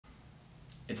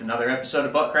It's another episode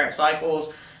of Butt Crack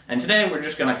Cycles, and today we're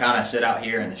just going to kind of sit out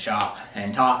here in the shop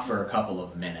and talk for a couple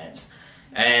of minutes.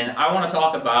 And I want to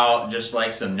talk about just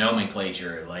like some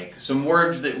nomenclature, like some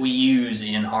words that we use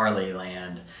in Harley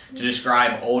land to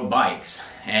describe old bikes.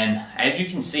 And as you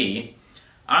can see,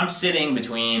 I'm sitting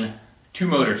between two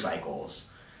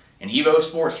motorcycles, an Evo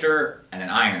Sportster and an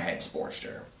Ironhead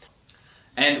Sportster.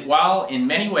 And while in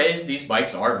many ways these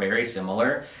bikes are very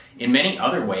similar, in many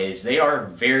other ways they are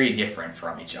very different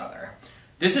from each other.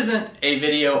 This isn't a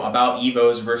video about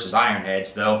Evos versus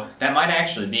Ironheads, though that might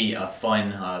actually be a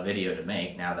fun video to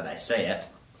make now that I say it.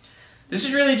 This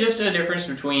is really just a difference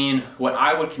between what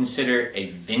I would consider a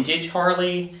vintage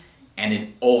Harley and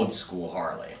an old school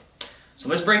Harley. So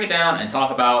let's break it down and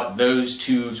talk about those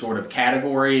two sort of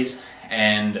categories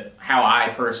and how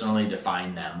I personally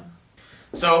define them.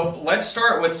 So let's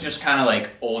start with just kind of like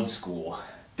old school.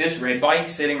 This red bike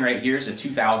sitting right here is a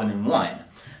 2001.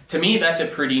 To me, that's a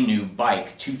pretty new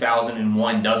bike.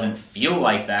 2001 doesn't feel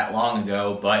like that long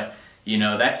ago, but you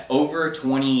know, that's over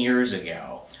 20 years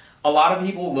ago. A lot of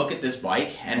people look at this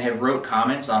bike and have wrote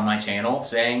comments on my channel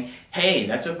saying, hey,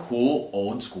 that's a cool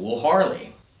old school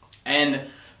Harley. And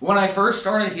when I first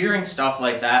started hearing stuff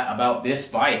like that about this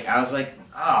bike, I was like,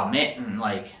 oh man,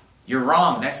 like, you're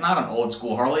wrong. That's not an old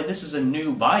school Harley. This is a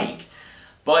new bike.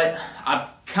 But I've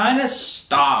kind of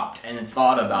stopped and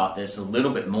thought about this a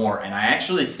little bit more, and I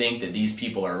actually think that these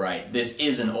people are right. This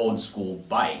is an old school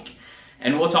bike.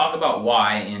 And we'll talk about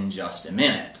why in just a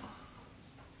minute.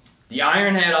 The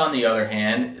Ironhead, on the other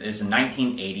hand, is a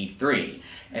 1983.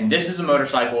 And this is a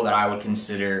motorcycle that I would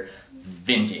consider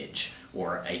vintage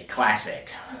or a classic.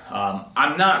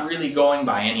 I'm not really going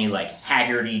by any like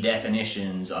Haggerty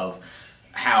definitions of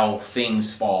how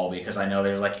things fall, because I know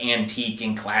there's like antique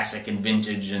and classic and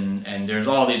vintage, and there's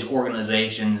all these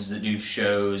organizations that do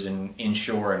shows and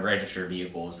insure and register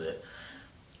vehicles that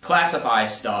classify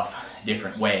stuff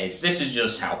different ways. This is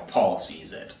just how Paul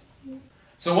sees it.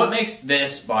 So what makes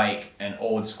this bike an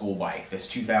old school bike,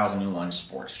 this 2001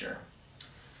 Sportster?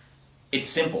 It's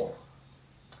simple.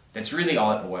 That's really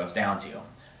all it boils down to.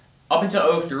 Up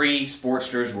until 03,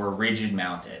 Sportsters were rigid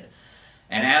mounted.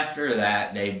 And after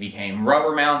that, they became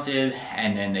rubber mounted,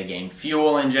 and then they gained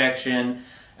fuel injection.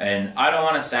 And I don't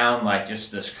want to sound like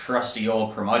just this crusty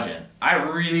old curmudgeon. I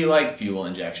really like fuel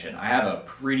injection. I have a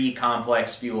pretty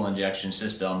complex fuel injection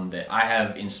system that I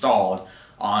have installed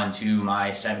onto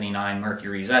my 79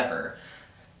 Mercury Zephyr.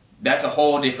 That's a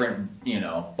whole different,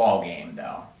 ball game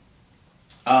though.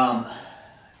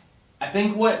 I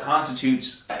think what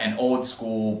constitutes an old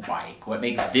school bike, what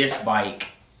makes this bike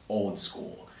old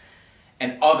school,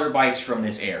 and other bikes from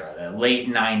this era, the late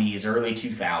 90s, early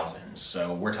 2000s,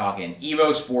 so we're talking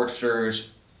Evo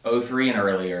Sportsters, 03 and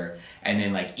earlier, and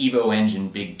then like Evo engine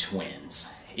big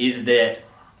twins, is that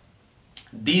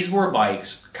these were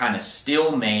bikes kind of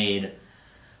still made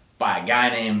by a guy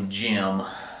named Jim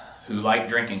who liked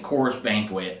drinking Coors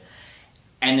Banquet,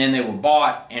 and then they were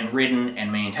bought and ridden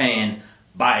and maintained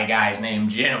by guys named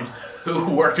Jim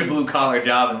who worked a blue-collar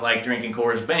job and liked drinking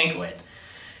Coors Banquet.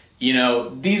 You know,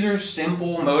 these are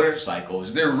simple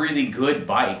motorcycles. They're really good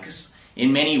bikes.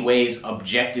 In many ways,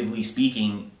 objectively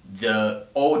speaking, the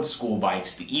old school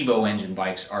bikes, the Evo engine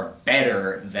bikes, are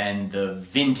better than the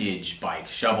vintage bikes,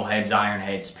 shovelheads,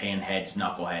 ironheads, panheads,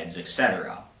 knuckleheads,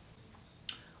 etc.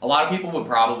 A lot of people would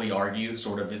probably argue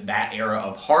sort of that era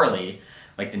of Harley,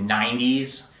 like the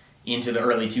 90s into the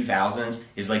early 2000s,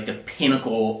 is like the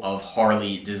pinnacle of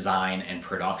Harley design and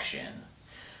production.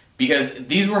 Because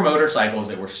these were motorcycles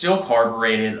that were still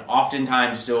carbureted,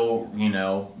 oftentimes still,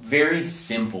 very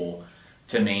simple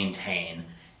to maintain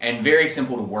and very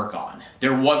simple to work on.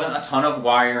 There wasn't a ton of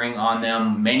wiring on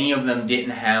them. Many of them didn't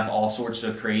have all sorts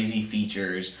of crazy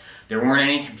features. There weren't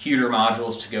any computer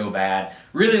modules to go bad.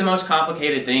 Really, the most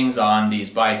complicated things on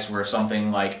these bikes were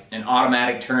something like an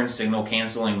automatic turn signal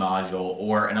canceling module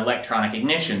or an electronic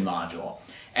ignition module.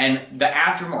 And the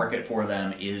aftermarket for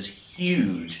them is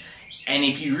huge. And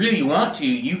if you really want to,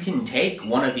 you can take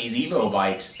one of these Evo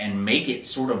bikes and make it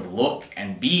sort of look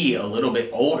and be a little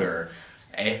bit older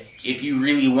if you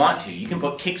really want to. You can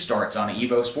put kickstarts on an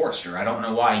Evo Sportster. I don't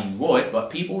know why you would,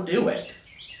 but people do it.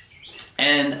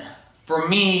 And for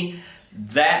me,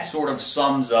 that sort of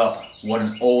sums up what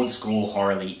an old school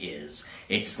Harley is.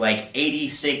 It's like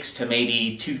 86 to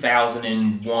maybe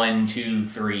 2001, 2,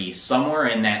 3, somewhere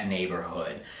in that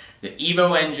neighborhood. The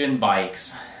Evo engine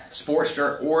bikes,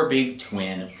 Sportster or Big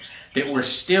Twin, that were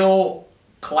still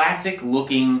classic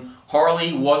looking.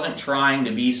 Harley wasn't trying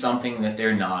to be something that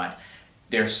they're not.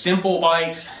 They're simple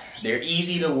bikes, they're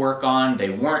easy to work on, they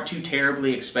weren't too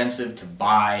terribly expensive to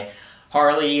buy.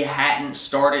 Harley hadn't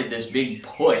started this big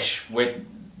push with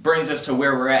brings us to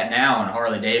where we're at now in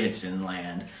Harley-Davidson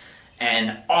land.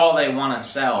 And all they want to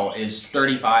sell is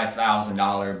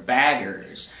 $35,000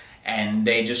 baggers. And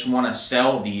they just want to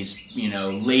sell these, you know,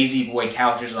 lazy boy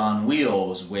couches on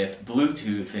wheels with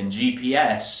Bluetooth and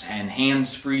GPS and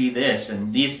hands-free this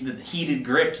and these heated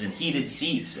grips and heated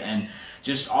seats and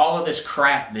just all of this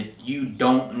crap that you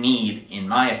don't need, in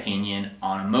my opinion,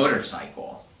 on a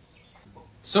motorcycle.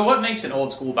 So what makes an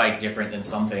old school bike different than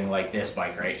something like this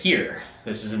bike right here?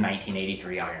 This is a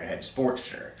 1983 Ironhead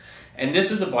Sportster. And this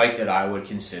is a bike that I would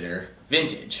consider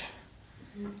vintage.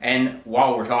 And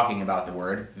while we're talking about the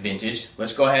word vintage,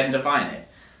 let's go ahead and define it.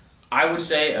 I would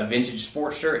say a vintage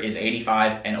Sportster is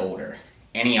 85 and older,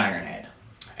 any Ironhead.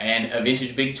 And a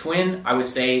vintage Big Twin, I would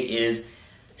say, is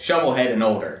shovel head and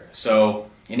older. So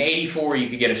in 84 you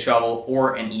could get a shovel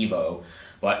or an Evo.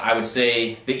 But I would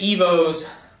say the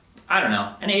Evos, I don't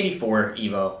know, an 84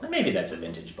 Evo, maybe that's a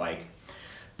vintage bike.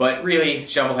 But really,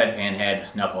 shovelhead, panhead,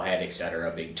 knucklehead,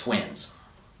 etc., big twins.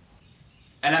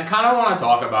 And I kind of want to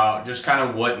talk about just kind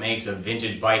of what makes a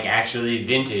vintage bike actually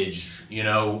vintage. You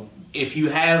know, if you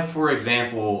have, for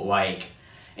example, like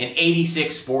an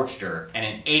 86 Sportster and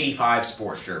an 85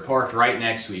 Sportster parked right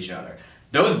next to each other,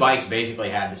 those bikes basically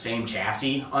have the same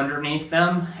chassis underneath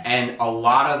them, and a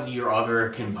lot of your other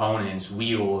components,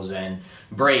 wheels and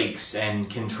brakes and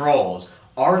controls,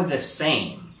 are the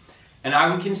same. And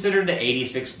I would consider the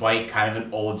 86 bike kind of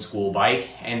an old school bike,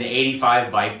 and the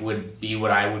 85 bike would be what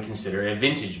I would consider a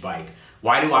vintage bike.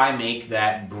 Why do I make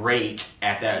that break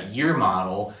at that year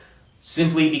model?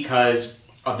 Simply because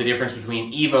of the difference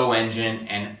between Evo engine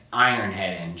and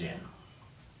Ironhead engine.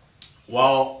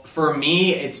 Well, for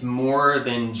me, it's more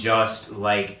than just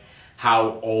like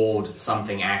how old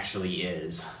something actually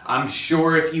is. I'm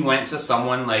sure if you went to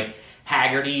someone like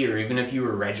Haggerty, or even if you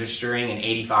were registering an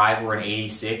 85 or an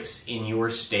 86 in your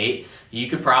state, you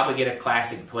could probably get a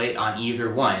classic plate on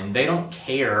either one. They don't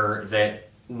care that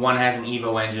one has an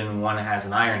Evo engine and one has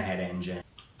an Ironhead engine.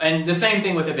 And the same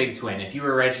thing with a Big Twin. If you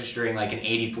were registering like an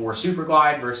 84 Super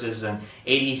Glide versus an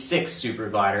 86 Super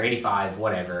Glide or 85,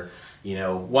 whatever, you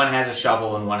know, one has a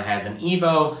shovel and one has an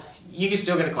Evo, you can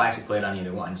still get a classic plate on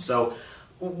either one. So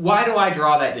why do I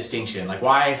draw that distinction? Like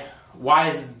why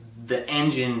is the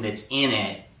engine that's in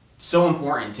it so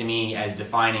important to me as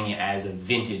defining it as a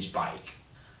vintage bike?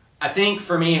 I think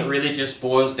for me it really just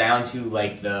boils down to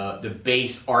like the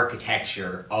base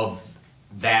architecture of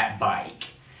that bike.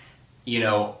 You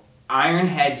know,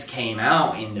 Ironheads came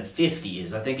out in the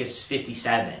 50s, I think it's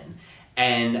 57,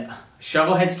 and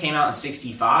shovelheads came out in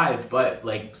 65, but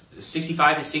like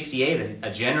 65 to 68,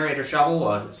 a generator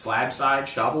shovel, a slab side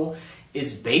shovel,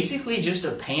 is basically just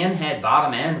a panhead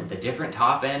bottom end with a different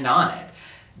top end on it.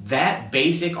 That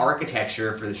basic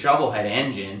architecture for the shovelhead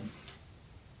engine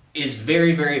is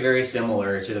very, very, very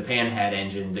similar to the panhead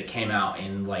engine that came out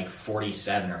in like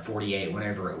 47 or 48,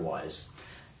 whenever it was.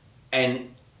 And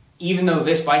even though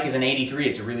this bike is an 83,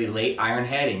 it's a really late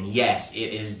Ironhead, and yes,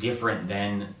 it is different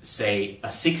than, say, a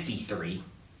 63.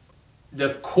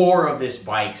 The core of this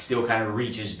bike still kind of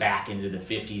reaches back into the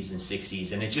 50s and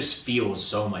 60s, and it just feels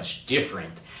so much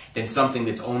different than something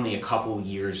that's only a couple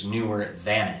years newer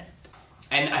than it.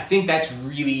 And I think that's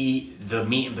really the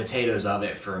meat and potatoes of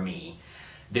it for me.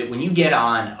 That when you get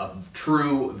on a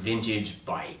true vintage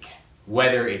bike,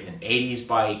 whether it's an 80s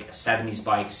bike, a 70s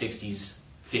bike, 60s,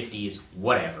 50s,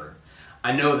 whatever,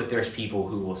 I know that there's people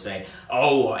who will say,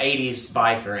 oh, 80s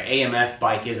bike or AMF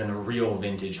bike isn't a real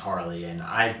vintage Harley, and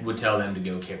I would tell them to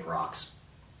go kick rocks.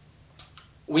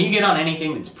 When you get on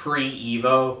anything that's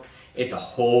pre-Evo, it's a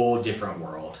whole different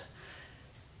world.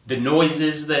 The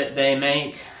noises that they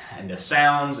make, and the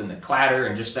sounds and the clatter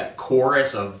and just that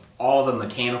chorus of all the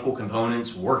mechanical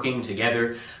components working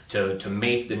together to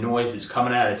make the noise that's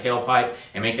coming out of the tailpipe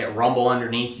and make that rumble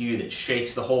underneath you that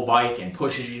shakes the whole bike and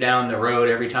pushes you down the road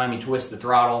every time you twist the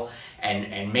throttle,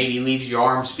 and maybe leaves your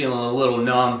arms feeling a little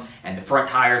numb, and the front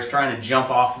tire's trying to jump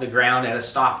off the ground at a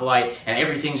stoplight, and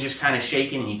everything's just kind of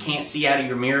shaking and you can't see out of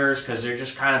your mirrors because they're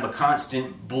just kind of a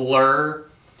constant blur.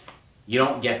 You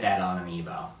don't get that on an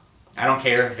Evo. I don't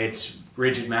care if it's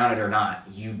rigid mounted or not.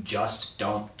 You just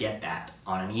don't get that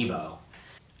on an Evo.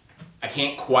 I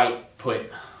can't quite put,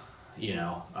 you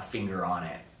know, a finger on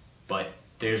it, but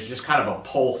there's just kind of a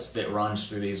pulse that runs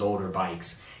through these older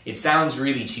bikes. It sounds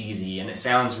really cheesy and it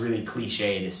sounds really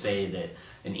cliche to say that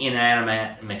an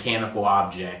inanimate mechanical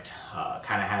object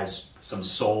kind of has some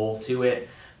soul to it,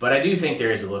 but I do think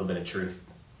there is a little bit of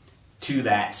truth to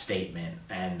that statement.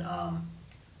 And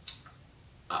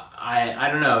I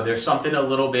don't know, there's something a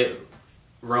little bit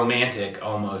romantic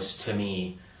almost to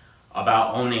me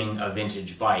about owning a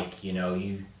vintage bike. You know,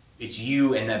 it's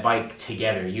you and that bike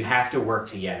together. You have to work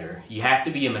together. You have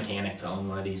to be a mechanic to own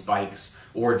one of these bikes,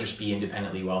 or just be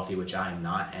independently wealthy, which I am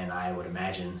not, and I would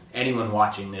imagine anyone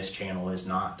watching this channel is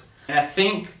not. And I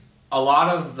think a lot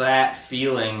of that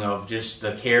feeling of just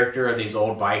the character of these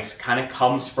old bikes kind of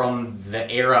comes from the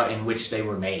era in which they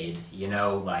were made. You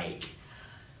know, like,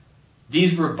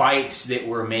 these were bikes that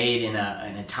were made in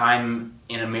a time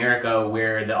in America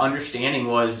where the understanding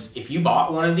was, if you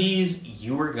bought one of these,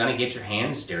 you were gonna get your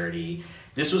hands dirty.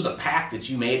 This was a pact that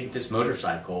you made with this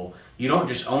motorcycle. You don't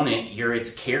just own it, you're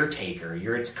its caretaker,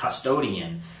 you're its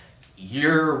custodian.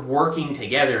 You're working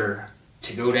together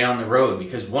to go down the road,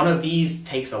 because one of these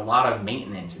takes a lot of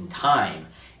maintenance and time,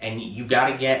 and you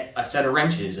gotta get a set of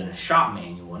wrenches and a shop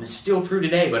manual, and it's still true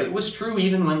today, but it was true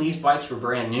even when these bikes were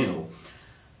brand new.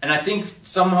 And I think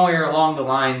somewhere along the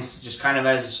lines, just kind of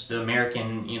as the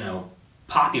American, you know,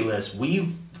 populace,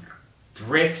 we've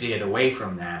drifted away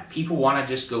from that. People want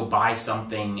to just go buy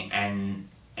something and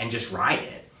just ride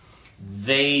it.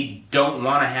 They don't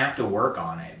want to have to work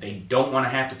on it. They don't want to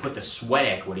have to put the sweat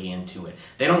equity into it.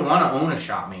 They don't want to own a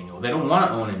shop manual. They don't want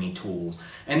to own any tools.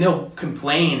 And they'll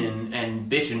complain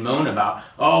and bitch and moan about,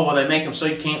 oh, well, they make them so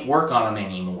you can't work on them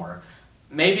anymore.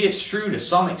 Maybe it's true to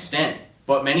some extent,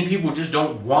 but many people just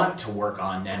don't want to work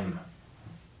on them.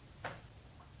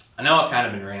 I know I've kind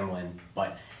of been rambling,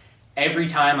 but every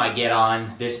time I get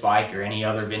on this bike or any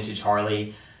other vintage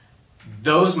Harley,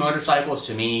 those motorcycles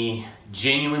to me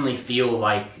genuinely feel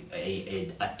like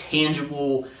a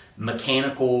tangible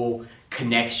mechanical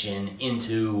connection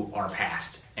into our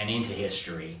past and into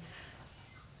history.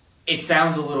 It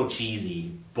sounds a little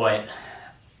cheesy, but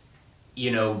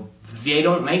you know, they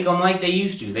don't make them like they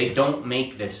used to. They don't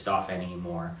make this stuff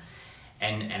anymore.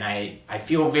 And I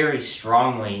feel very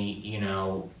strongly, you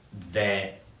know,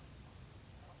 that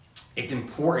it's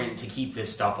important to keep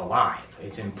this stuff alive.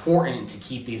 It's important to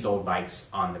keep these old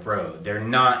bikes on the road. They're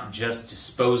not just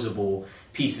disposable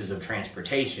pieces of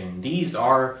transportation. These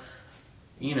are,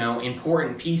 you know,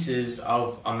 important pieces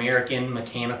of American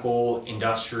mechanical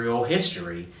industrial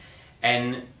history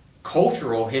and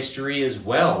cultural history as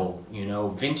well. You know,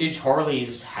 vintage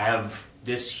Harleys have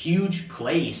this huge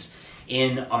place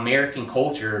in American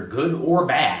culture, good or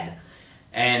bad.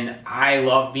 And I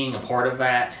love being a part of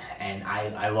that, and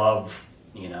I love,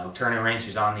 you know, turning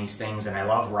wrenches on these things, and I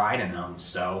love riding them.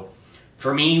 So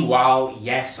for me, while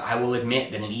yes, I will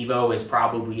admit that an Evo is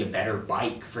probably a better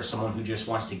bike for someone who just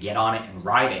wants to get on it and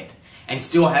ride it and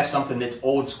still have something that's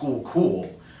old school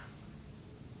cool,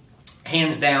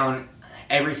 hands down,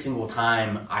 every single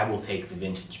time I will take the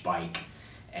vintage bike.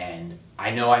 And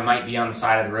I know I might be on the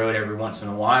side of the road every once in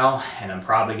a while, and I'm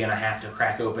probably going to have to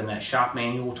crack open that shop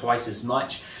manual twice as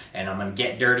much, and I'm going to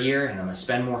get dirtier, and I'm going to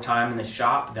spend more time in the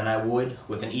shop than I would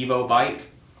with an Evo bike.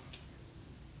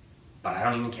 But I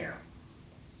don't even care.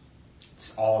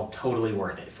 It's all totally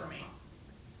worth it for me.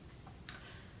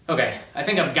 Okay, I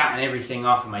think I've gotten everything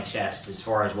off of my chest as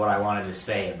far as what I wanted to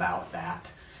say about that.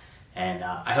 And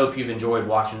I hope you've enjoyed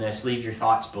watching this. Leave your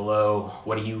thoughts below.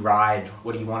 What do you ride?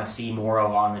 What do you want to see more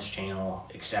of on this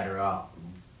channel, etc.?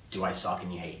 Do I suck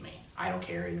and you hate me? I don't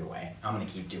care either way. I'm going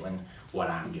to keep doing what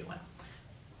I'm doing.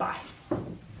 Bye.